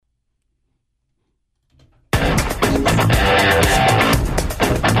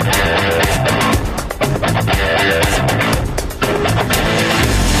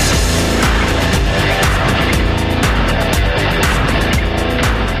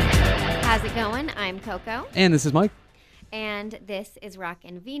going? I'm Coco. And this is Mike. And this is Rock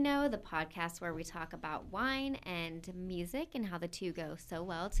and Vino, the podcast where we talk about wine and music and how the two go so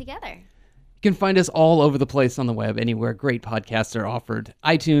well together. You can find us all over the place on the web, anywhere great podcasts are offered.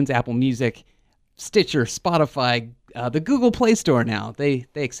 iTunes, Apple Music, Stitcher, Spotify, the Google Play Store now. They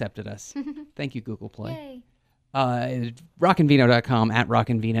accepted us. Thank you, Google Play. Yay. Rockandvino.com, at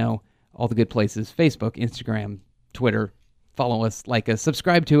Rockandvino, all the good places. Facebook, Instagram, Twitter. Follow us, like us,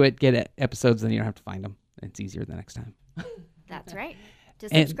 subscribe to it, get episodes, then you don't have to find them. It's easier the next time. That's right.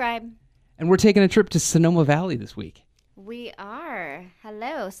 Just subscribe. And we're taking a trip to Sonoma Valley this week. We are.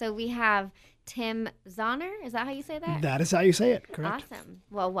 Hello. So we have Tim Zahner. Is that how you say that? That is how you say it, correct? Awesome.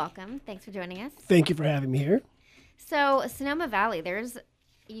 Well, welcome. Thanks for joining us. Thank you for having me here. So Sonoma Valley,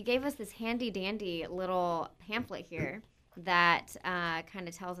 you gave us this handy dandy little pamphlet here that kind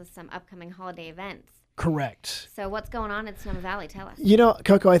of tells us some upcoming holiday events. Correct. So what's going on in Sonoma Valley? Tell us. You know,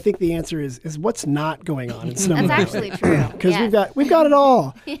 Coco, I think the answer is what's not going on in Sonoma Valley. That's actually true. Because yes. we've got it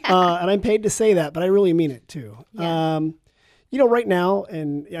all. Yeah. And I'm paid to say that, but I really mean it too. Yeah. You know, right now,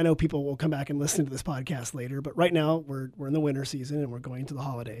 and I know people will come back and listen to this podcast later, but right now we're in the winter season and we're going to the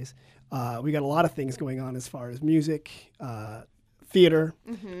holidays. We got a lot of things going on as far as music, theater.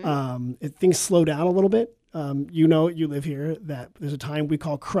 Mm-hmm. Things slow down a little bit. You know, you live here, that there's a time we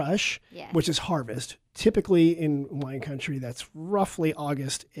call crush, yes. which is harvest. Typically in wine country, that's roughly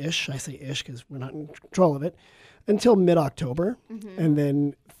August-ish. I say ish because we're not in control of it, until mid-October. Mm-hmm. And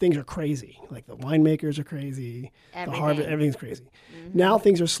then things are crazy. Like the winemakers are crazy, the harvest, everything's crazy. Mm-hmm. Now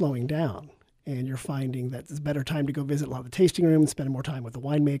things are slowing down, and you're finding that it's a better time to go visit a lot of the tasting rooms, spend more time with the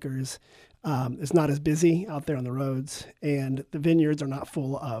winemakers. It's not as busy out there on the roads, and the vineyards are not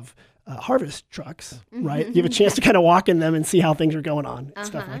full of harvest trucks, right? You have a chance to kind of walk in them and see how things are going on, and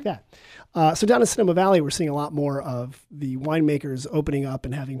stuff like that. So down in Sonoma Valley, we're seeing a lot more of the winemakers opening up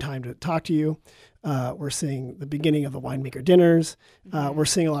and having time to talk to you. We're seeing the beginning of the winemaker dinners. We're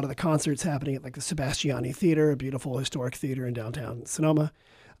seeing a lot of the concerts happening at like the Sebastiani Theater, a beautiful historic theater in downtown Sonoma.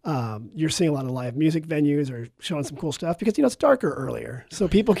 You're seeing a lot of live music venues are showing some cool stuff because, you know, it's darker earlier. So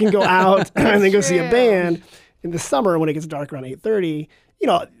people can go out and then go see a band. In the summer when it gets dark around 8:30, you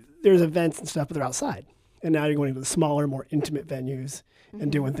know, there's events and stuff, but they're outside. And now you're going to the smaller, more intimate venues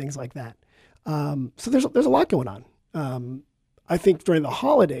and doing things like that. So there's a lot going on. I think during the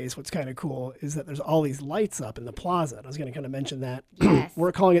holidays, what's kind of cool is that there's all these lights up in the plaza. And I was going to kind of mention that. Yes.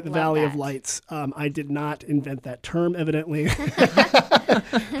 We're calling it the Valley of Lights. I did not invent that term, evidently.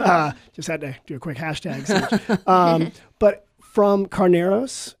 Just had to do a quick hashtag search. But from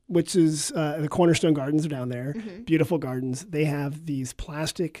Carneros, which is the Cornerstone Gardens are down there, beautiful gardens, they have these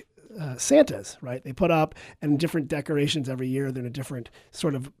plastic Santas, right? They put up and different decorations every year. They're in a different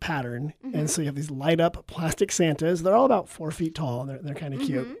sort of pattern. And so you have these light up plastic Santas. They're all about 4 feet tall. They're kind of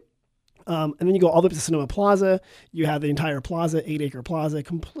cute. And then you go all the way up to Sonoma Plaza. You have the entire plaza, 8-acre plaza,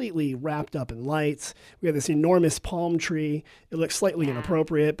 completely wrapped up in lights. We have this enormous palm tree. It looks slightly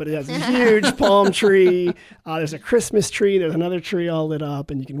inappropriate, but it has a huge palm tree. There's a Christmas tree. There's another tree all lit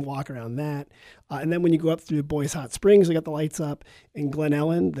up, and you can walk around that. And then when you go up through Boys Hot Springs, we got the lights up. In Glen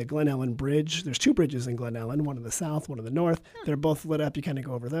Ellen, the Glen Ellen Bridge. There's 2 bridges in Glen Ellen, one in the south, one in the north. They're both lit up. You kind of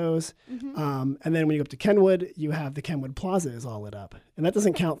go over those. And then when you go up to Kenwood, you have the Kenwood Plaza is all lit up. And that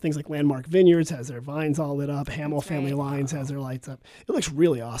doesn't count things like Landmark Vineyards has their vines all lit up. Hamill Family Lines has their lights up. It looks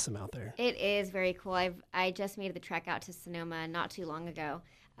really awesome out there. It is very cool. I just made the trek out to Sonoma not too long ago.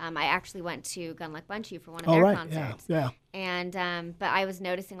 I actually went to Gunluck Bunchu for one of their concerts. Yeah. And but I was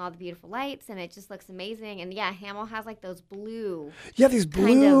noticing all the beautiful lights, and it just looks amazing. And yeah, Hamill has like those blue. Yeah, these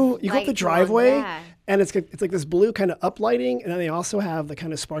blue. You go up lights the driveway, on, and it's like this blue kind of uplighting, and then they also have the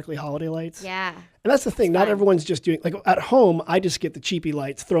kind of sparkly holiday lights. Yeah. And that's the thing. Not everyone's just doing, like at home, I just get the cheapy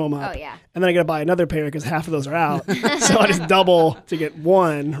lights, throw them up. Oh, yeah. And then I got to buy another pair because half of those are out. So I just double to get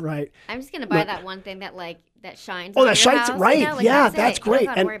one, right? I'm just going to buy that one thing that shines. Oh, on that your shines, house. right. You know, like, yeah, that's that's it. You don't great.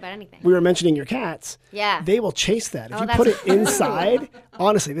 gotta worry about anything. We were mentioning your cats. Yeah. They will chase that. If you that's put it true. inside,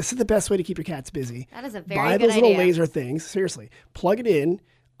 honestly, this is the best way to keep your cats busy. That is a very Buy good those little idea. laser things, seriously. Plug it in,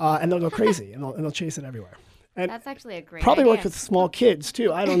 and they'll go crazy, and they'll chase it everywhere. And That's actually a great probably idea. works with small kids,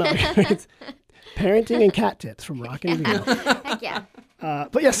 too. I don't know. It's parenting and cat tips from Rock and Vino. Heck yeah.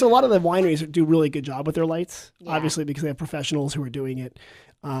 But yeah, so a lot of the wineries do really good job with their lights, Yeah. obviously because they have professionals who are doing it.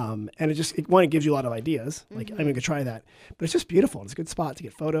 And it gives you a lot of ideas. Like, I'm going to try that. But it's just beautiful. It's a good spot to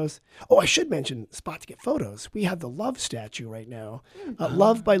get photos. Oh, I should mention, spot to get photos. We have the Love statue right now.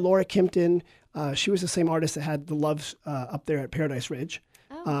 Love by Laura Kimpton. She was the same artist that had the Love up there at Paradise Ridge.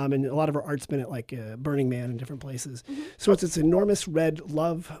 And a lot of her art's been at like Burning Man and different places. So it's this enormous red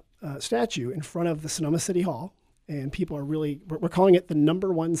Love statue in front of the Sonoma City Hall. and people are really, we're calling it the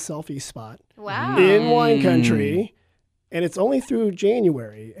 #1 selfie spot Wow. in wine country. And it's only through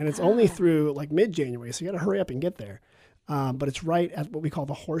January, and it's only through like mid-January, so you got to hurry up and get there. But it's right at what we call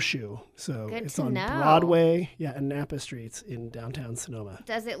the Horseshoe. So Good it's to on know. Broadway, and Napa Streets in downtown Sonoma.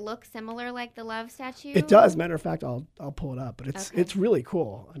 Does it look similar like the love statue? It does. Matter of fact, I'll pull it up, but Okay. it's really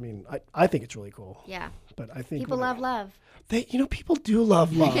cool. I mean, I think it's really cool. Yeah. But I think People love love. people do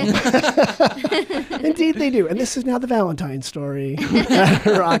love love. Indeed, they do. And this is now the Valentine story.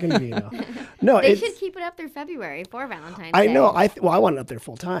 Rock and Vino. No, They it's. should keep it up through February for Valentine's I Day. know. I want it up there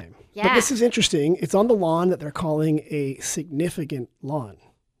full time. But Yeah. this is interesting. It's on the lawn that they're calling a significant lawn,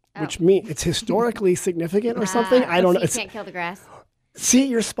 which Oh. means it's historically significant or something. I don't know. So you It's, can't kill the grass. see,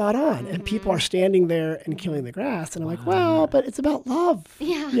 you're spot on. And people Mm-hmm. are standing there and killing the grass. And I'm like, well, but it's about love.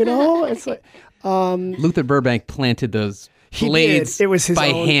 Yeah. You know? It's like, Luther Burbank planted those he blades did. It was his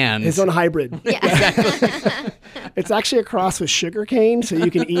by own, hand. his own hybrid. Yeah. It's actually a cross with sugar cane, so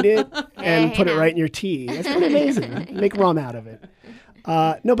you can eat it and Hey, put it now. right in your tea. It's pretty amazing. Make rum out of it.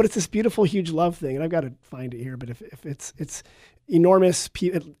 No, but it's this beautiful, huge love thing, and I've got to find it here. But if it's enormous,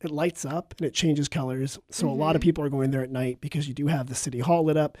 it lights up and it changes colors. So a lot of people are going there at night because you do have the city hall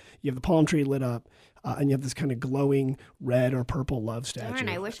lit up, you have the palm tree lit up, and you have this kind of glowing red or purple love statue. Darn,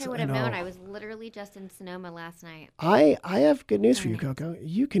 I wish I So would have know. known. I was literally just in Sonoma last night. I have good news for you, Coco.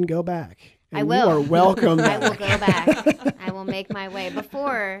 You can go back. And I will. You are welcome I back. will go back. I will make my way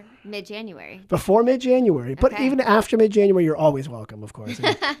before mid-January. Before mid-January. But Okay. even after mid-January, you're always welcome, of course.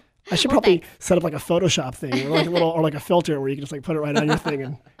 And I should probably set up like a Photoshop thing or like a little or like a filter where you can just like put it right on your thing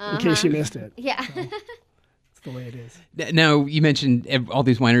and, in case you missed it. Yeah. It's the way it is. Now, you mentioned all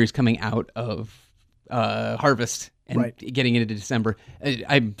these wineries coming out of harvest and Right. getting into December.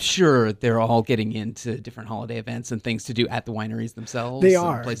 I'm sure they're all getting into different holiday events and things to do at the wineries themselves. They and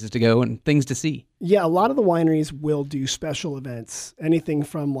are. places to go and things to see. Yeah, a lot of the wineries will do special events, anything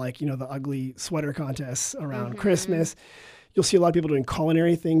from like, the ugly sweater contests around Christmas. You'll see a lot of people doing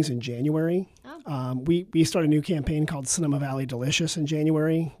culinary things in January. We started a new campaign called Sonoma Valley Delicious in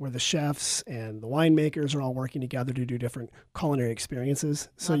January, where the chefs and the winemakers are all working together to do different culinary experiences.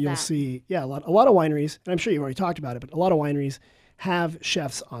 So Love you'll that. see, a lot of wineries, and I'm sure you've already talked about it, but a lot of wineries have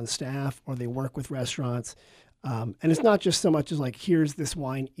chefs on staff or they work with restaurants. And it's not just so much as like, here's this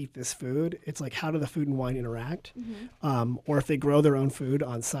wine, eat this food. It's like, how do the food and wine interact? Or if they grow their own food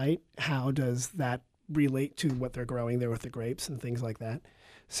on site, how does that relate to what they're growing there with the grapes and things like that?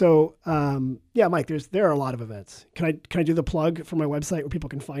 So, Mike, there are a lot of events. Can I do the plug for my website where people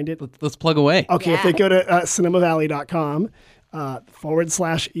can find it? Let's plug away. Okay, if they go to sonomavalley.com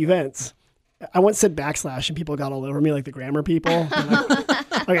 /events. I once said backslash and people got all over me like the grammar people.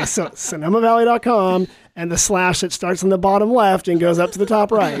 Okay, so sonomavalley.com and the slash that starts on the bottom left and goes up to the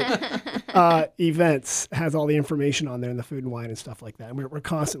top right. Events has all the information on there and the food and wine and stuff like that. And we're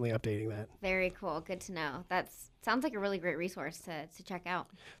constantly updating that. Very cool. Good to know. Sounds like a really great resource to check out.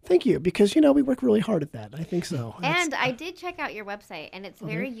 Thank you, because we work really hard at that. I think so. And I did check out your website, and it's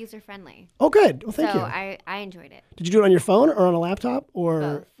very user-friendly. Oh, good. Well, thank So you. I enjoyed it. Did you do it on your phone or on a laptop? Or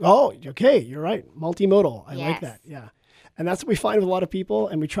Both. Oh, okay, you're right. Multimodal. I like Yes. that. Yeah. And that's what we find with a lot of people,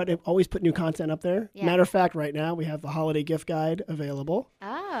 and we try to always put new content up there. Yeah. Matter of fact, right now we have the holiday gift guide available.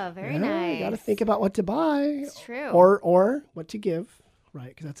 Oh, very You nice. got to think about what to buy It's true. or what to give,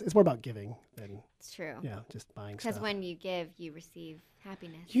 right? Because it's more about giving than It's true. just buying Because stuff. when you give, you receive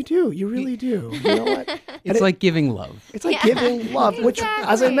happiness. You do. You really do. You know what? It's like giving love. It's like giving love, which, as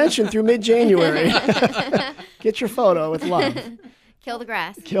I Exactly. mentioned, through mid-January, get your photo with love. Kill the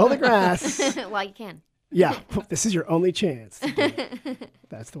grass. Kill the grass. While you can. Yeah, this is your only chance. To do it.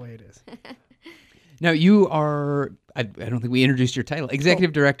 That's the way it is. Now, you are, I don't think we introduced your title,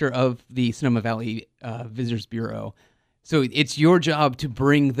 Executive Director of the Sonoma Valley Visitors Bureau. So it's your job to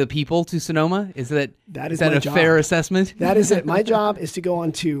bring the people to Sonoma? Is that That is a my job. fair assessment? That is it. My job is to go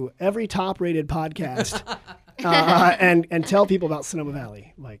on to every top-rated podcast and tell people about Sonoma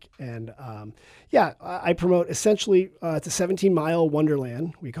Valley. I promote essentially it's a 17-mile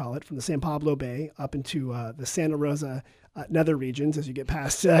wonderland, we call it, from the San Pablo Bay up into the Santa Rosa nether regions as you get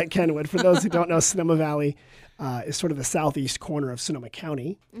past Kenwood. For those who don't know, Sonoma Valley is sort of the southeast corner of Sonoma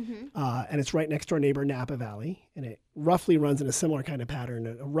County, and it's right next to our neighbor Napa Valley, and it roughly runs in a similar kind of pattern,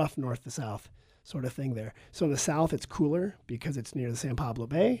 a rough north to south sort of thing there. So in the south, it's cooler because it's near the San Pablo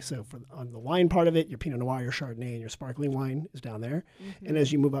Bay. So on the wine part of it, your Pinot Noir, your Chardonnay, and your sparkling wine is down there. And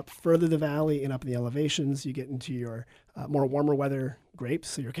as you move up further the valley and up in the elevations, you get into your more warmer weather grapes,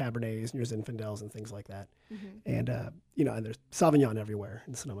 so your Cabernets and your Zinfandels and things like that. And and there's Sauvignon everywhere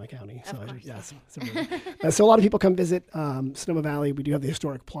in Sonoma County. So so a lot of people come visit Sonoma Valley. We do have the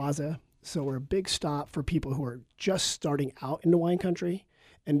historic plaza So we're a big stop for people who are just starting out into wine country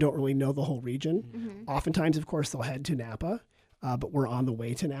and don't really know the whole region. Oftentimes, of course, they'll head to Napa, but we're on the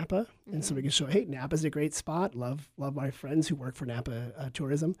way to Napa. And so we can show, hey, Napa's a great spot. Love my friends who work for Napa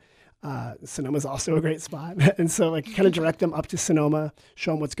Tourism. Sonoma's also a great spot. And so I kind of direct them up to Sonoma,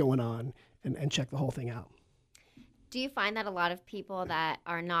 show them what's going on, and check the whole thing out. Do you find that a lot of people that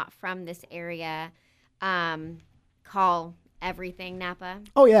are not from this area call everything Napa?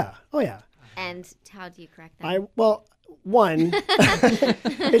 Oh, yeah. And how do you correct that? One,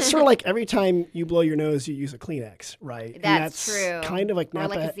 it's sort of like every time you blow your nose, you use a Kleenex, right? That's true. Kind of like Napa.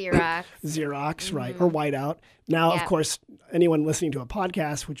 Or like a Xerox. Xerox, right? Or whiteout. Now, of course, anyone listening to a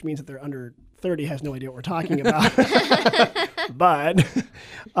podcast, which means that they're under 30, has no idea what we're talking about. But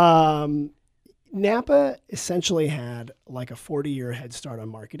Napa essentially had like a 40-year head start on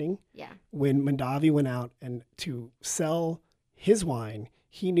marketing. Yeah. When Mondavi went out and to sell his wine,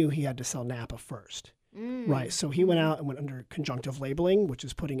 he knew he had to sell Napa first. Right. So he went out and went under conjunctive labeling, which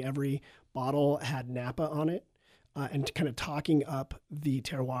is putting every bottle had Napa on it and kind of talking up the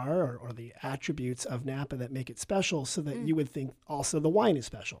terroir or the attributes of Napa that make it special so that you would think also the wine is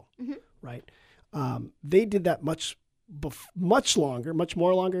special. Right. They did that much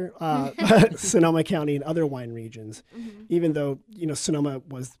more longer, Sonoma County and other wine regions, even though, Sonoma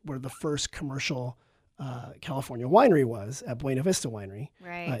were the first commercial California winery was at Buena Vista Winery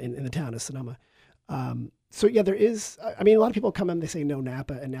in the town of Sonoma. So yeah, there is, a lot of people come in, they say no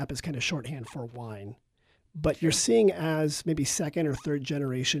Napa, and Napa is kind of shorthand for wine. But you're seeing as maybe second or third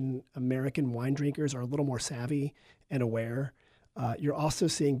generation American wine drinkers are a little more savvy and aware. You're also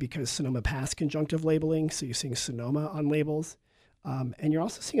seeing, because Sonoma passed conjunctive labeling, so you're seeing Sonoma on labels. And you're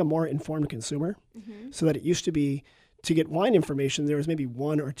also seeing a more informed consumer. So that it used to be, to get wine information, there was maybe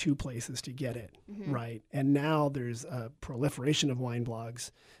one or two places to get it, right? And now there's a proliferation of wine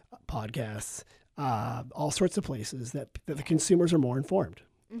blogs, podcasts, all sorts of places that the consumers are more informed.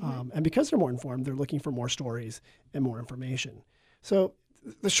 And because they're more informed, they're looking for more stories and more information. So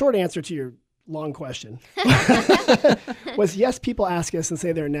the short answer to your long question was yes, people ask us and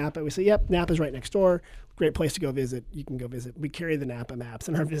say they're in Napa. We say, yep, Napa's right next door. Great place to go visit. You can go visit. We carry the Napa maps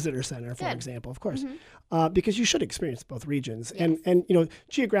in our visitor center, for example, of course, because you should experience both regions. Yes. And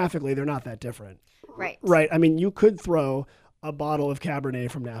geographically, they're not that different. Right. Right. You could throw a bottle of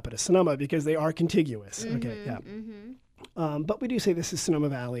Cabernet from Napa to Sonoma because they are contiguous. Okay. Yeah. But we do say this is Sonoma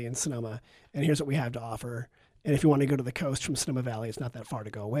Valley and Sonoma, and here's what we have to offer. And if you want to go to the coast from Sonoma Valley, it's not that far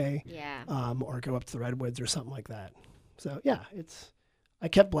to go away. Yeah. Or go up to the Redwoods or something like that. So yeah, I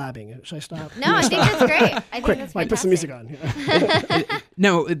kept blabbing. Should I stop? No, I think that's great. I think Quick, that's might put some music on.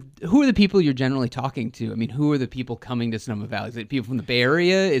 No, who are the people you're generally talking to? Who are the people coming to Sonoma Valley? Is it people from the Bay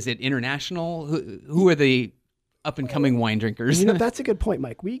Area? Is it international? Who are the up-and-coming wine drinkers? That's a good point,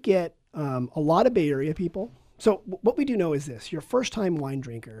 Mike. We get a lot of Bay Area people. So what we do know is this. Your first-time wine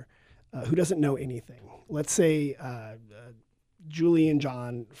drinker who doesn't know anything, let's say Julie and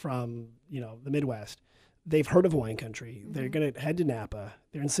John from the Midwest, they've heard of wine country. They're going to head to Napa.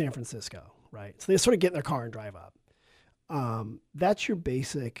 They're in San Francisco, right? So they sort of get in their car and drive up. That's your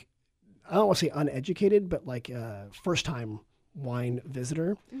basic, I don't want to say uneducated, but like first-time wine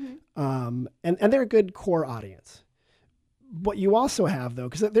visitor. And they're a good core audience. What you also have, though,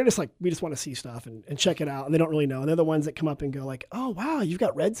 because they're just like, we just want to see stuff and check it out, and they don't really know. And they're the ones that come up and go like, oh, wow, you've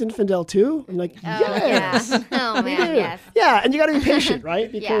got Red Zinfandel too? And you're like, yes. Yeah. Oh, man, yes. Yeah, and you got to be patient,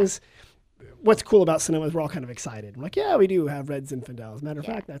 right? Because what's cool about Sonoma is we're all kind of excited. I'm like, yeah, we do have Red Zinfandel. As a matter of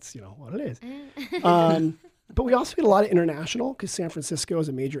fact, that's, what it is. But we also get a lot of international, because San Francisco is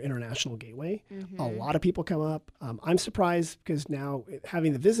a major international gateway. A lot of people come up. I'm surprised because now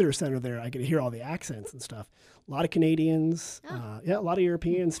having the visitor center there, I get to hear all the accents and stuff. A lot of Canadians, a lot of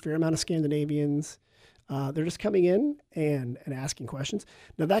Europeans, fair amount of Scandinavians. They're just coming in and asking questions.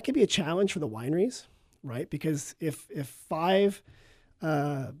 Now that can be a challenge for the wineries, right? Because if 5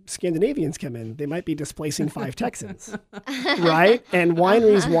 Scandinavians come in, they might be displacing 5 Texans, right? And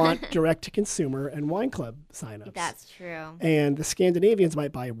wineries want direct-to-consumer and wine club signups. That's true. And the Scandinavians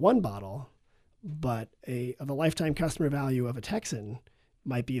might buy 1 bottle, but the lifetime customer value of a Texan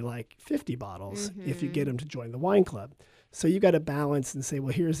might be like 50 bottles if you get them to join the wine club. So you got to balance and say,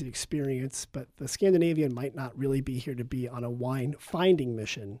 well, here's the experience, but the Scandinavian might not really be here to be on a wine finding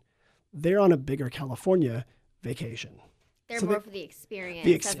mission. They're on a bigger California vacation. They're more for the experience,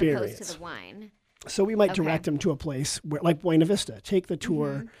 as opposed to the wine. So we might direct them to a place where, like Buena Vista, take the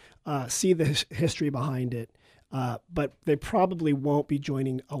tour, see the history behind it, But they probably won't be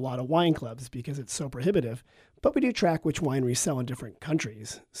joining a lot of wine clubs because it's so prohibitive. But we do track which wineries sell in different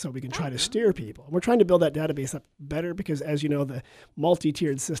countries, so we can try to steer people. We're trying to build that database up better because, as you know, the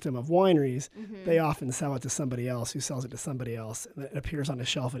multi-tiered system of wineries, they often sell it to somebody else who sells it to somebody else, and it appears on a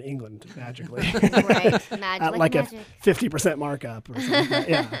shelf in England magically Right. at like a 50% markup or something like that.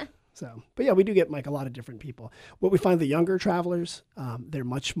 Yeah. So, but yeah, we do get like a lot of different people. What we find, the younger travelers, they're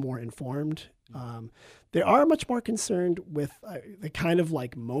much more informed. They are much more concerned with the kind of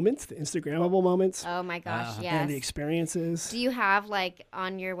like moments, the Instagrammable moments, Oh my gosh, yes. and the experiences. Do you have like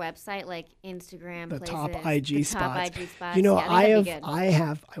on your website like Instagram The places? top IG spots. Top IG spots. You know, Yeah, I think that'd be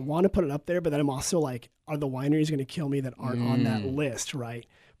good. I want to put it up there, but then I'm also like, are the wineries going to kill me that aren't on that list, right?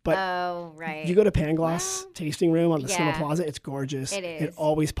 But Oh, right. you go to Pangloss Well, Tasting Room on the Cinema yeah. Plaza, it's gorgeous. It It is.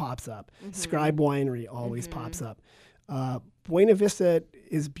 always pops up. Scribe Winery always pops up. Buena Vista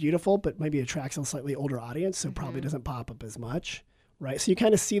is beautiful, but maybe attracts a slightly older audience, so probably doesn't pop up as much, right? So you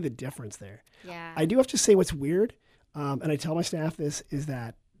kind of see the difference there. Yeah. I do have to say what's weird, and I tell my staff this, is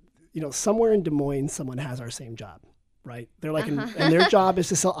that, you know, somewhere in Des Moines, someone has our same job, right? They're like, and their job is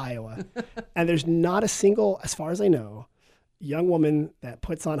to sell Iowa. And there's not a single, as far as I know, young woman that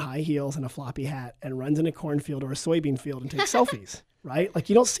puts on high heels and a floppy hat and runs in a cornfield or a soybean field and takes selfies, right? Like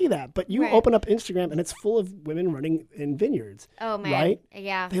you don't see that, but you Right. open up Instagram and it's full of women running in vineyards. Oh man. Right?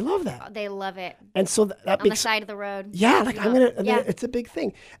 Yeah. They love that. They love it. And so that On the makes, side of the road. yeah, like I'm gonna, Yeah. it's a big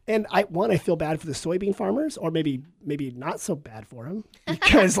thing. And I feel bad for the soybean farmers, or maybe not so bad for them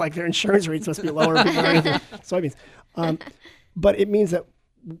because like their insurance rates must be lower if they're running through soybeans. But it means that,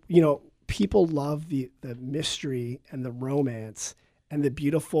 you know, people love the mystery and the romance and the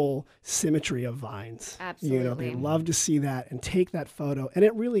beautiful symmetry of vines. You know, they Absolutely. love to see that and take that photo. And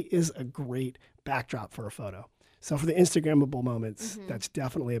it really is a great backdrop for a photo. So for the Instagrammable moments, that's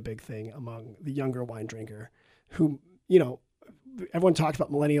definitely a big thing among the younger wine drinker who, you know, everyone talks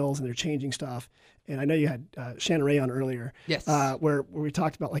about millennials and they're changing stuff. And I know you had Shannon Ray on earlier. Yes. Where we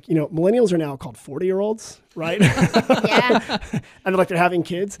talked about like, you know, millennials are now called 40-year-olds, right? Yeah. And like they're having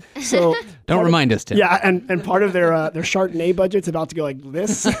kids. So Don't remind us, Tim. yeah, and part of their Chardonnay budget's about to go like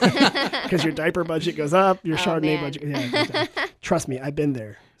this because your diaper budget goes up, your Chardonnay man. budget. Yeah, it goes down. Trust me, I've been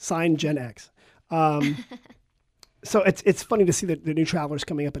there. Sign Gen X. So it's funny to see the new travelers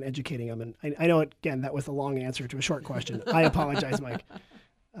coming up and educating them. And I know, again, that was a long answer to a short question. I apologize, Mike.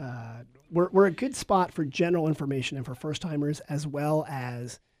 We're a good spot for general information and for first timers, as well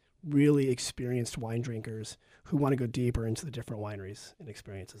as really experienced wine drinkers who want to go deeper into the different wineries and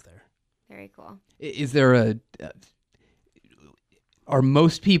experiences there. Very cool. Is there are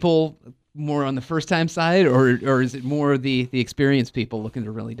most people more on the first time side, or is it more the experienced people looking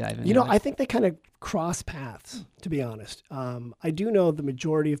to really dive in? You know, I think they kind of cross paths, to be honest. I do know the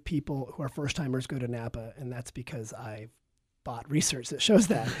majority of people who are first timers go to Napa, and that's because I've bought research that shows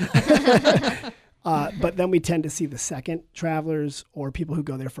that. But then we tend to see the second travelers or people who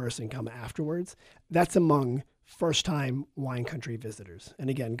go there first and come afterwards. That's among first time wine country visitors. And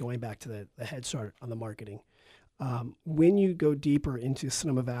again, going back to the head start on the marketing. When you go deeper into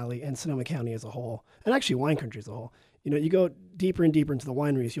Sonoma Valley and Sonoma County as a whole, and actually wine country as a whole, you know, you go deeper and deeper into the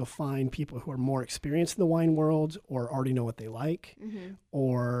wineries, you'll find people who are more experienced in the wine world or already know what they like,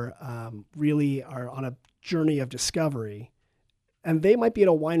 or really are on a journey of discovery. And they might be at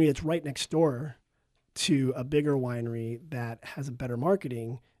a winery that's right next door to a bigger winery that has a better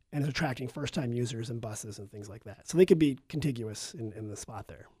marketing and is attracting first-time users and buses and things like that. So they could be contiguous in the spot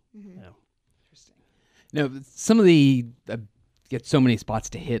there. Yeah. No, some of the get so many spots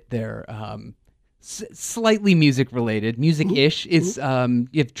to hit there. Slightly music related, music-ish. It's you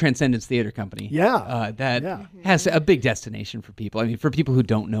have Transcendence Theater Company. Yeah. That has a big destination for people. I mean, for people who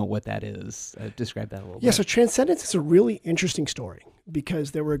don't know what that is, describe that a little Yeah, bit. so Transcendence is a really interesting story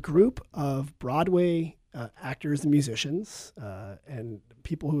because there were a group of Broadway actors and musicians and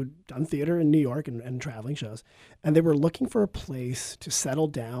people who had done theater in New York and traveling shows, and they were looking for a place to settle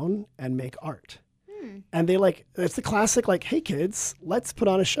down and make art. And they it's the classic, like, hey kids, let's put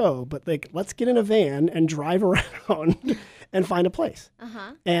on a show, but like, let's get in a van and drive around and find a place.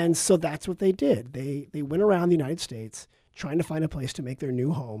 And so that's what they did. They went around the United States trying to find a place to make their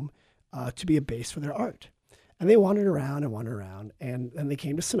new home, to be a base for their art. And they wandered around, and then they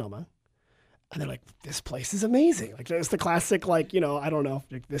came to Sonoma. And they're like, this place is amazing. Like, it's the classic, like, you know, I don't know,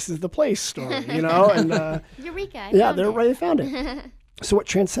 like, this is the place story, you know? And Eureka. yeah, they found it. So what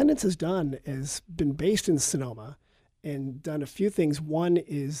Transcendence has done is been based in Sonoma and done a few things. One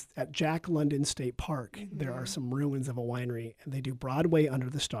is at Jack London State Park, there are some ruins of a winery, and they do Broadway Under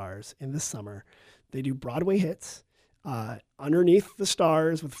the Stars in the summer. They do Broadway hits. underneath the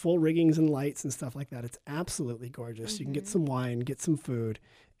stars with full riggings and lights and stuff like that. It's absolutely gorgeous. You can get some wine, get some food,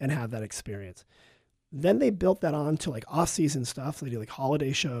 and have that experience. Then they built that on to like off-season stuff. So they do like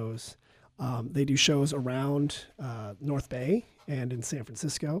holiday shows. They do shows around North Bay and in San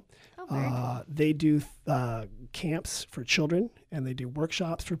Francisco. Oh, very cool. They do camps for children, and they do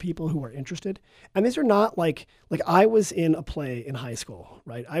workshops for people who are interested. And these are not like I was in a play in high school,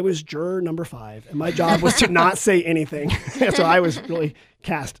 right? I was juror number 5, and my job was to not say anything. So I was really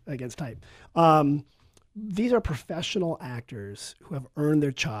cast against type. These are professional actors who have earned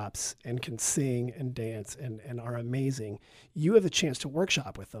their chops and can sing and dance and are amazing. You have the chance to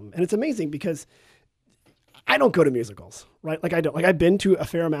workshop with them. And it's amazing because I don't go to musicals, right? Like I don't. Like I've been to a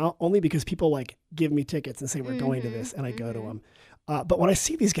fair amount only because people like give me tickets and say we're going to this, and I go to them. But when I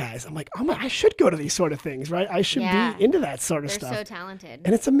see these guys, I'm like, I should go to these sort of things, right? I should be into that sort of They're stuff. so talented.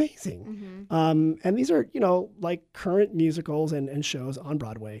 And it's amazing. And these are, like current musicals and shows on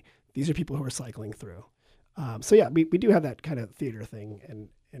Broadway. These are people who are cycling through. So yeah, we do have that kind of theater thing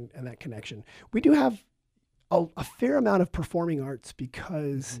and that connection. We do have a fair amount of performing arts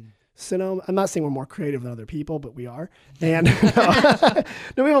because Sonoma, I'm not saying we're more creative than other people, but we are. And no,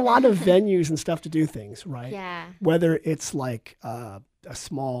 we have a lot of venues and stuff to do things, right? Yeah. Whether it's like a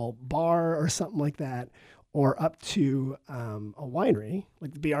small bar or something like that, or up to a winery,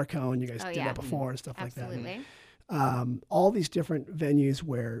 like the BR Cone, you guys did that before and stuff like that. Absolutely. All these different venues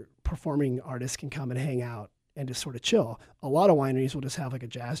where performing artists can come and hang out and just sort of chill. A lot of wineries will just have like a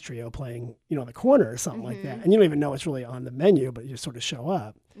jazz trio playing, in the corner or something like that. And you don't even know it's really on the menu, but you just sort of show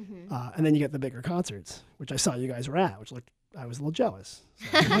up. And then you get the bigger concerts, which I saw you guys were at, I was a little jealous.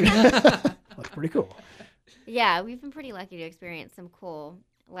 So, looks pretty cool. Yeah, we've been pretty lucky to experience some cool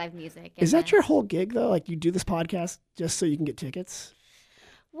live music. Is that your whole gig though? Like you do this podcast just so you can get tickets?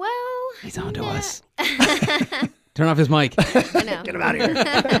 Well, He's on to us. Turn off his mic. I know. Get him out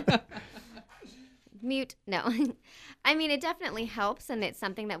of here. Mute. No. I mean, it definitely helps, and it's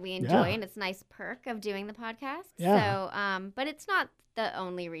something that we enjoy, Yeah. and it's a nice perk of doing the podcast. Yeah. So, but it's not the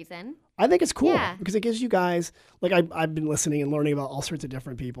only reason. I think it's cool Yeah. because it gives you guys, like I've been listening and learning about all sorts of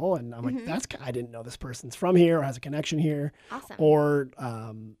different people, and I'm like, I didn't know this person's from here or has a connection here. Awesome. Or,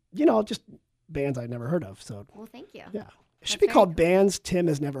 just bands I'd never heard of. So Well, thank you. yeah. It should That's be called very Bands Tim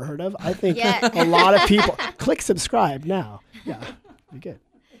has never heard of. I think Yeah. a lot of people click subscribe now. Yeah, be good.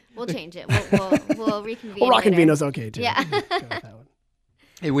 We'll change it. We'll reconvene. Well, Rock and later. Vino's okay too. Yeah. Go with that one.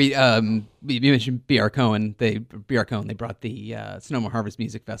 Hey, you mentioned BR Cohen. They brought the Sonoma Harvest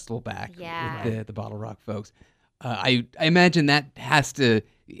Music Festival back Yeah. with the Bottle Rock folks. I imagine that has to,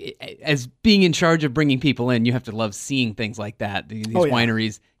 as being in charge of bringing people in, you have to love seeing things like that. These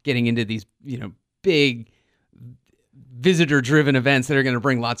wineries getting into these big visitor-driven events that are going to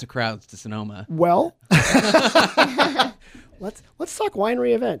bring lots of crowds to Sonoma. Well, let's talk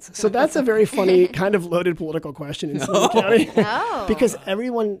winery events. So that's a very funny kind of loaded political question in Sonoma County. Oh. Because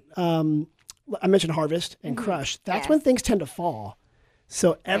everyone, I mentioned Harvest and Crush. That's when things tend to fall.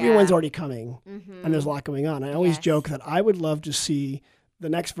 So everyone's already coming, and there's a lot going on. I always joke that I would love to see the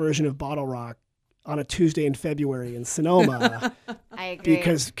next version of Bottle Rock on a Tuesday in February in Sonoma. I agree.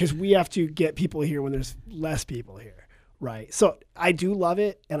 Because we have to get people here when there's less people here, right? So I do love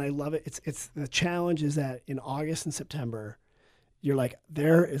it, and I love it. It's the challenge is that in August and September, you're like,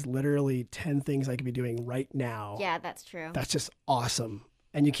 there is literally 10 things I could be doing right now. Yeah, that's true. That's just awesome,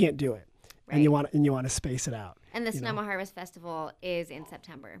 and you can't do it, and you want to space it out. And the Sonoma Harvest Festival is in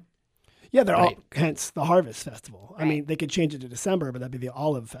September. Yeah, they're all hence the Harvest Festival. I mean, they could change it to December, but that'd be the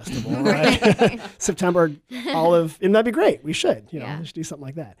Olive Festival, right? September Olive, and that'd be great. We should, we should do something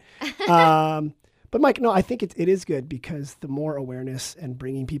like that. But Mike, no, I think it is good because the more awareness and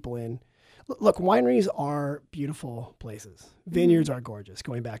bringing people in. Look, wineries are beautiful places. Vineyards are gorgeous.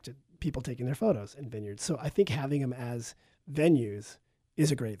 Going back to people taking their photos in vineyards, so I think having them as venues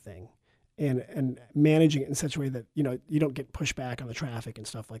is a great thing. And managing it in such a way that you don't get pushback on the traffic and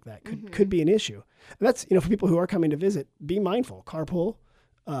stuff like that could be an issue. And that's for people who are coming to visit, be mindful, carpool,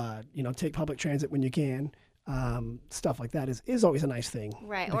 take public transit when you can. Stuff like that is always a nice thing.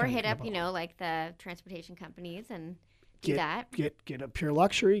 Right, or hit up like the transportation companies and do that. Get a Pure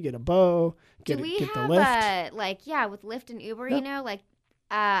Luxury, get a Beau, get the Lyft. With Lyft and Uber,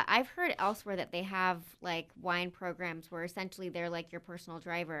 I've heard elsewhere that they have like wine programs where essentially they're like your personal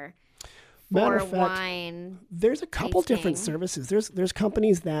driver. Matter for of fact, wine. There's a couple different tasting. services. There's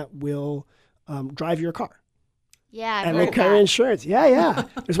companies that will drive your car. Yeah, and they carry insurance. Yeah.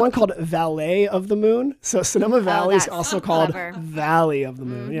 There's one called Valet of the Moon. So Sonoma Valley is also called clever. Valley of the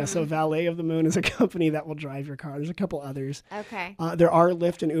Moon. Yeah, so Valet of the Moon is a company that will drive your car. There's a couple others. Okay. There are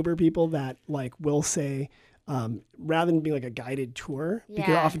Lyft and Uber people that will say, rather than being like a guided tour, because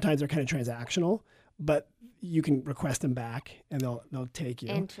Yeah. oftentimes they're kind of transactional, but you can request them back and they'll take you.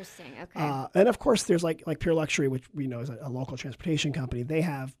 Interesting. Okay. And of course, there's like Pure Luxury, which we know is a local transportation company. They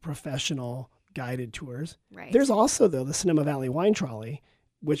have professional guided tours. Right. There's also, though, the Sonoma Valley Wine Trolley,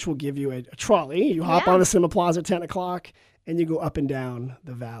 which will give you a trolley. You hop Yeah. on the Sonoma Plaza at 10 o'clock, and you go up and down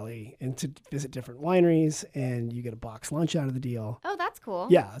the valley and to visit different wineries, and you get a box lunch out of the deal. Oh, that's cool.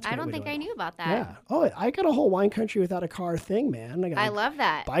 Yeah, that's a I great don't way to think do I it. knew about that. Yeah. Oh, I got a whole wine country without a car thing, man. I got I a love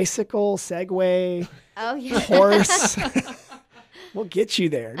that. bicycle, Segway, Oh yeah. horse. We'll get you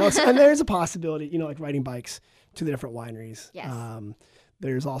there. No, and there's a possibility, like riding bikes to the different wineries. Yes.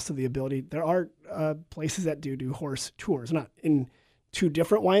 There's also the ability. There are places that do horse tours, not in two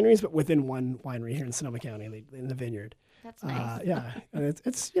different wineries, but within one winery here in Sonoma County, in the vineyard. That's nice. Yeah, and it's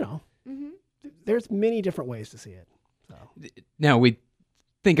Mm-hmm. there's many different ways to see it. So Now we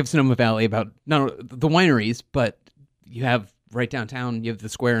think of Sonoma Valley about not only the wineries, but you have right downtown. You have the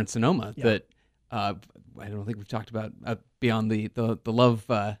square in Sonoma Yeah. that I don't think we've talked about beyond the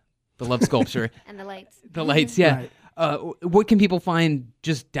love sculpture, And the lights. the lights. Yeah. Right. What can people find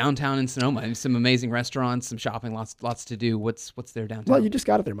just downtown in Sonoma? And some amazing restaurants, some shopping, lots to do. What's there downtown? Well, you just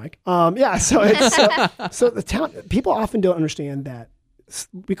got it there, Mike. Yeah, so it's so the town. People often don't understand that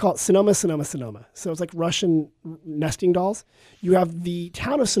we call it Sonoma, Sonoma, Sonoma. So it's like Russian nesting dolls. You have the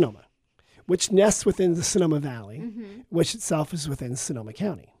town of Sonoma, which nests within the Sonoma Valley, which itself is within Sonoma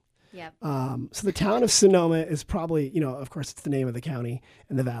County. Yep. So the town of Sonoma is probably, of course, it's the name of the county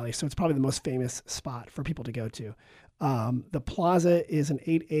and the valley. So it's probably the most famous spot for people to go to. The plaza is an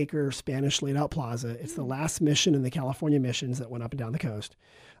 8-acre Spanish laid-out plaza. It's the last mission in the California missions that went up and down the coast.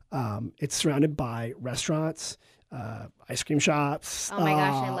 It's surrounded by restaurants, ice cream shops. Oh my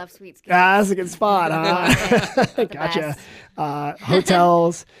gosh, I love sweet scoop. That's a good spot, huh? The Gotcha. best.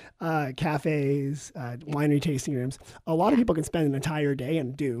 Hotels, cafes, winery tasting rooms. A lot of people can spend an entire day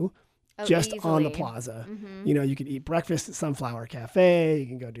and do Oh, just on the easily. plaza. Mhm. You could eat breakfast at Sunflower Cafe. You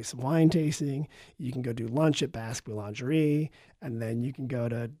can go do some wine tasting. You can go do lunch at Basque Boulangerie. And then you can go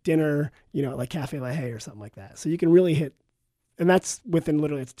to dinner, like Cafe La Haye or something like that. So you can really hit, and that's within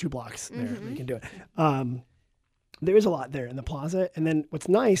literally, it's 2 blocks there that you can do it. There is a lot there in the plaza. And then what's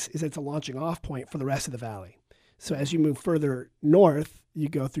nice is it's a launching off point for the rest of the valley. So as you move further north, you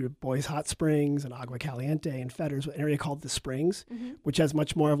go through Boys Hot Springs and Agua Caliente and Fetters, an area called the Springs, which has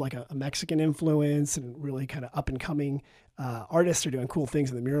much more of like a Mexican influence and really kind of up and coming artists are doing cool things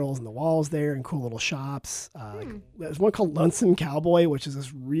in the murals and the walls there and cool little shops. There's one called Lonesome Cowboy, which is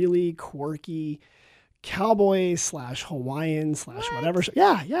this really quirky cowboy / Hawaiian / whatever.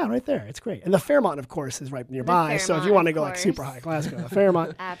 Yeah, right there. It's great. And the Fairmont, of course, is right nearby. So if you Fairmont, want to of go like super course. high class, go to the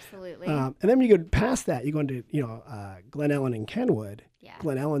Fairmont. Absolutely. And then when you go past that, you go into Glen Ellen and Kenwood. Yeah.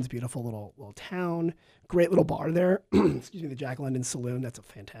 Glen Ellen's beautiful little town. Great little bar there. Excuse me, the Jack London Saloon. That's a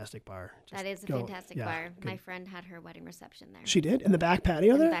fantastic bar. That is a go- fantastic yeah, bar. good. My friend had her wedding reception there. She did in the back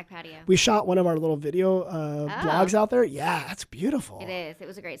patio in there. the back patio. We shot one of our little video blogs out there. Yeah, that's beautiful. It is. It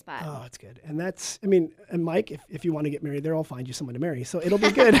was a great spot. Oh, it's good. And and Mike, if you want to get married there, I'll find you someone to marry. So it'll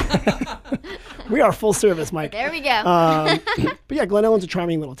be good. We are full service, Mike. There we go. But yeah, Glen Ellen's a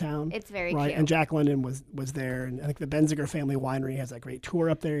charming little town. It's very right. cute. And Jack London was there, and I think the Benziger Family Winery has that great tour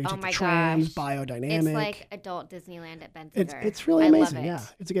up there. You Oh take my the trams, gosh. biodynamic. It's like adult Disneyland at Benziger. It's really I amazing. Love it. Yeah,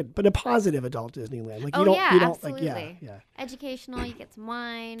 it's a good, but a positive adult Disneyland. Like Oh, you don't, yeah, you don't absolutely. like yeah. Educational. You get some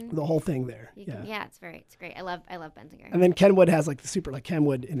wine. The whole thing there. You Yeah. can, it's great. I love Benziger. And then Kenwood has like the super like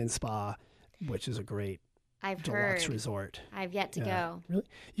Kenwood Inn and Spa, which is a great I've deluxe heard. resort. I've yet to Yeah. go. Really,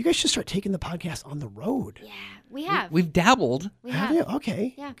 you guys should start taking the podcast on the road. Yeah, we have. We've dabbled. We Have have. you?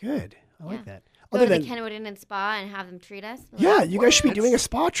 Okay. Yeah. Good. I like Yeah. that. Go Other to the than Kenwood Inn and Spa and have them treat us. We're yeah, like, you guys should be "What?" doing a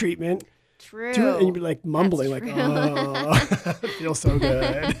spa treatment. True. Do it, and you'd be like mumbling, like, true. oh, it feels so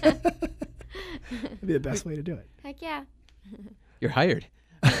good. That'd be the best way to do it. Heck yeah. You're hired.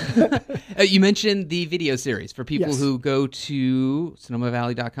 You mentioned the video series for people Yes. who go to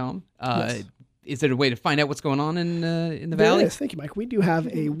sonomavalley.com. Yes. Is there a way to find out what's going on in the There valley? is. Thank you, Mike. We do have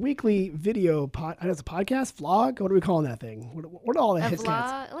a weekly video I know it's a podcast, vlog. What are we calling that thing? What are all the A hits?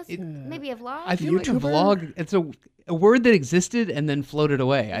 vlog. Maybe a vlog. I feel like a YouTuber? vlog. It's a word that existed and then floated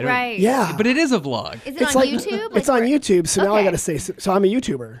away. I don't, right. Yeah, But it is a vlog. Is it it's on like YouTube? it's on where- YouTube. So now I Okay. got to say. So I'm a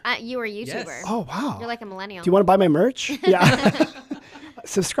YouTuber. You are a YouTuber. Yes. Oh wow. You're like a millennial. Do you want to buy my merch? Yeah.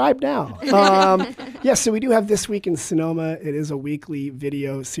 Subscribe now. Yeah, so we do have This Week in Sonoma. It is a weekly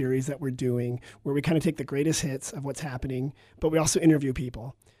video series that we're doing where we kind of take the greatest hits of what's happening, but we also interview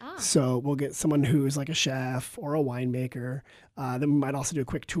people. Ah. So we'll get someone who's like a chef or a winemaker. Then we might also do a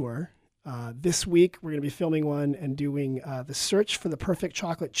quick tour. This week, we're going to be filming one and doing the search for the perfect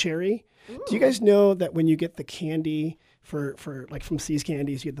chocolate cherry. Ooh. Do you guys know that when you get the candy for like from See's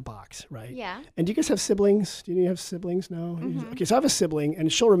Candies, you get the box, right? Yeah. And do you guys have siblings? Do you have siblings? No? Mm-hmm. Okay, so I have a sibling,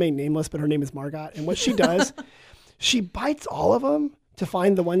 and she'll remain nameless, but her name is Margot. And what she does, she bites all of them to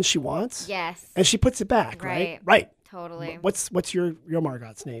find the one she wants. Yes. And she puts it back, right? Right. Totally. What's your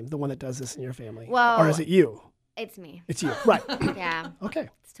Margot's name, the one that does this in your family? Well, or is it you? It's me. It's you, right? Yeah. Okay.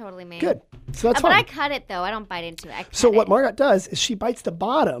 It's totally me. Good. So that's But fine. I cut it though. I don't bite into it. So what Margot does is she bites the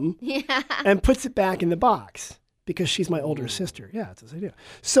bottom Yeah. and puts it back in the box because she's my older sister. Yeah, that's what I do.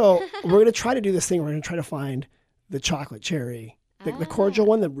 So we're going to try to do this thing. We're going to try to find the chocolate cherry, the cordial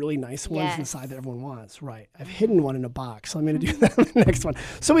one, the really nice ones inside that everyone wants. Right. I've hidden one in a box, so I'm going to do that in the next one.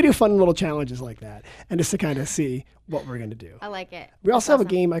 So we do fun little challenges like that, and just to kind of see what we're going to do. I like it. We also have a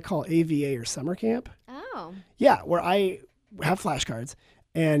game I call AVA or Summer Camp. Oh. Yeah, where I have flashcards,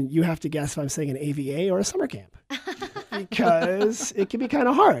 and you have to guess if I'm saying an AVA or a summer camp. Because it can be kind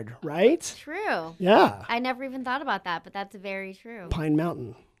of hard, right? True. Yeah. I never even thought about that, but that's very true. Pine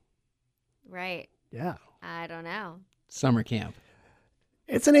Mountain. Right. Yeah. I don't know. Summer camp.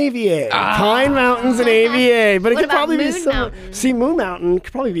 It's an AVA. Pine Mountain's an AVA, but it What could about probably be Moon summer. Mountain? See, Moon Mountain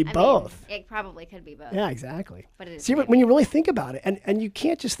could probably be I both. mean, it probably could be both. Yeah, exactly. But it is See, when you really think about it, and you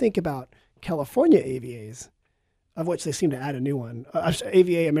can't just think about California AVAs, of which they seem to add a new one.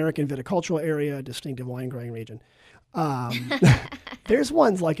 AVA, American Viticultural Area, Distinctive Wine Growing Region. There's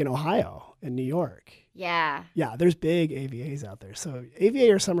ones like in Ohio and New York. Yeah. Yeah, there's big AVAs out there. So AVA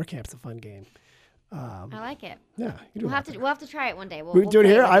or summer camp's a fun game. I like it. Yeah, you do We'll have to try it one day. we do it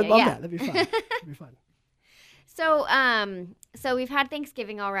play here. with I you. love Yeah. that. That'd be fun. That'd be fun. So we've had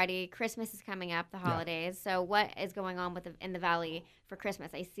Thanksgiving already. Christmas is coming up, the holidays. So what is going on in the Valley for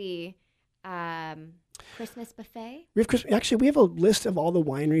Christmas? I see Christmas buffet. We have a list of all the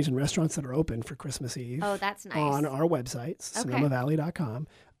wineries and restaurants that are open for Christmas Eve. Oh, that's nice. On our website, Okay. sonomavalley.com.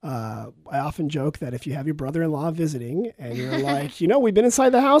 I often joke that if you have your brother-in-law visiting and you're like, we've been inside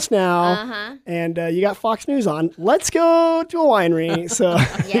the house now, and you got Fox News on, let's go to a winery so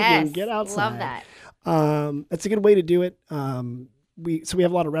you can get outside. Love that. It's a good way to do it. We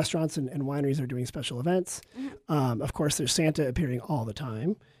have a lot of restaurants and wineries that are doing special events. Mm-hmm. Of course, there's Santa appearing all the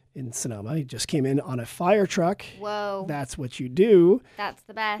time in Sonoma. He just came in on a fire truck. Whoa. That's what you do. That's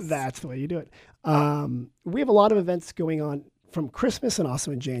the best. That's the way you do it. We have a lot of events going on from Christmas and also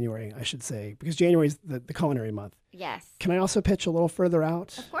in January, I should say, because January is the culinary month. Yes. Can I also pitch a little further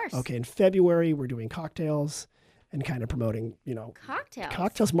out? Of course. Okay, in February, we're doing cocktails and kind of promoting, Cocktails.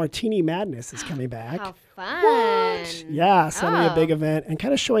 Cocktails Martini Madness is coming back. How fun. What? Yeah, so that'll be a big Oh. event and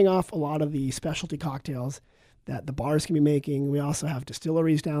kind of showing off a lot of the specialty cocktails that the bars can be making. We also have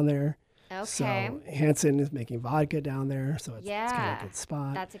distilleries down there. Okay. So Hanson is making vodka down there, so it's kind of Yeah. a good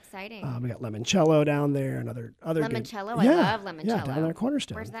spot. That's exciting. We got Limoncello down there and other good- Limoncello? I Yeah, love Yeah, limoncello. down there at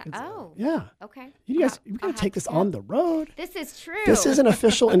Cornerstone. Where's that? It's, Oh. Yeah. Okay. You guys, we I'll got to have take to this go. on the road. This is true. This is an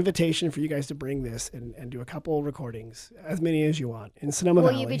official invitation for you guys to bring this and do a couple recordings, as many as you want, in Sonoma Will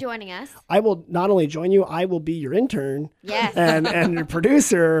Valley. you be joining us? I will not only join you, I will be your intern. Yes. And your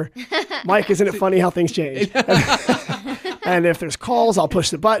producer. Mike, isn't it funny how things change? And if there's calls, I'll push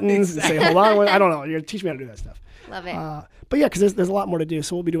the buttons and say, hold on. I don't know. You're going to teach me how to do that stuff. Love it. But yeah, because there's a lot more to do.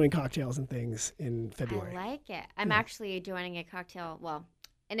 So we'll be doing cocktails and things in February. I like it. I'm actually joining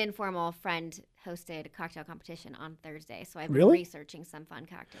an informal friend-hosted cocktail competition on Thursday. So I've been Really? researching some fun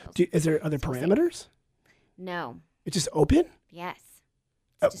cocktails. Is there other parameters? No. It's just open? Yes.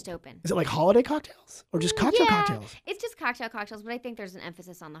 It's just open. Is it like holiday cocktails or just cocktail Yeah, cocktails? It's just cocktails, but I think there's an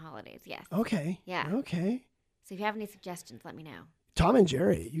emphasis on the holidays. Yes. Okay. Yeah. Okay. So if you have any suggestions, let me know. Tom and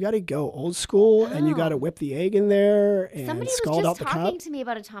Jerry, you got to go old school and you got to whip the egg in there and Somebody scald was out just the talking cup. to me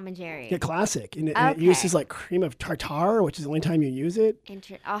about a Tom and Jerry. Yeah, classic. And it uses like cream of tartar, which is the only time you use it.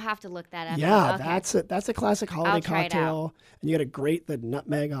 I'll have to look that up. Yeah, Okay. that's a classic holiday I'll try it cocktail. And you got to grate the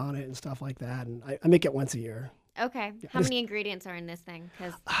nutmeg on it and stuff like that. And I make it once a year. Okay. How many ingredients are in this thing?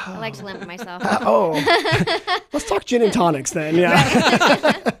 Because I like to limit myself. Let's talk gin and tonics then.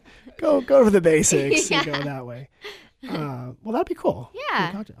 Yeah. go over the basics and go that way. Well, that'd be cool.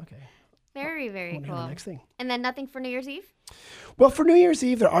 Yeah. Cocktail. Okay. Very, very Wanna hear cool. the next thing. And then nothing for New Year's Eve? Well, for New Year's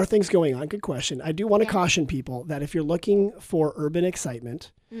Eve, there are things going on. Good question. I do want to caution people that if you're looking for urban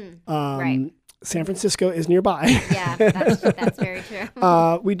excitement, Right. San Francisco is nearby. Yeah, that's very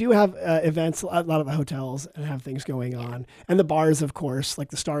true. We do have events, a lot of the hotels and have things going on. And the bars, of course, like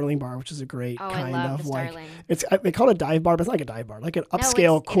the Starling Bar, which is a great Oh, I kind love of the like, Starling. they call it a dive bar, but it's not like a dive bar, like an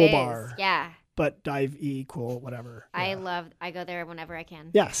upscale cool it bar. is. Yeah. but Dive E, cool, whatever. I go there whenever I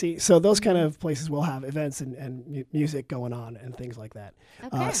can. Yeah, see, so those kind of places will have events and music going on and things like that.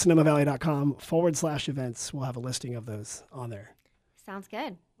 Okay. SonomaValley.com/events. We'll have a listing of those on there. Sounds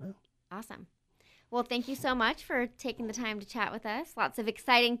good. Awesome. Well, thank you so much for taking the time to chat with us. Lots of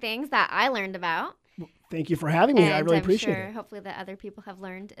exciting things that I learned about. Thank you for having me. And I really I'm appreciate sure it. hopefully that other people have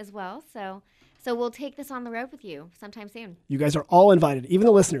learned as well. So we'll take this on the road with you sometime soon. You guys are all invited, even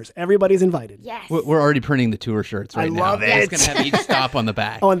the listeners. Everybody's invited. Yes. We're already printing the tour shirts right now. love it. It's going to have each stop on the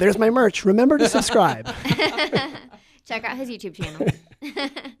back. Oh, and there's my merch. Remember to subscribe. Check out his YouTube channel.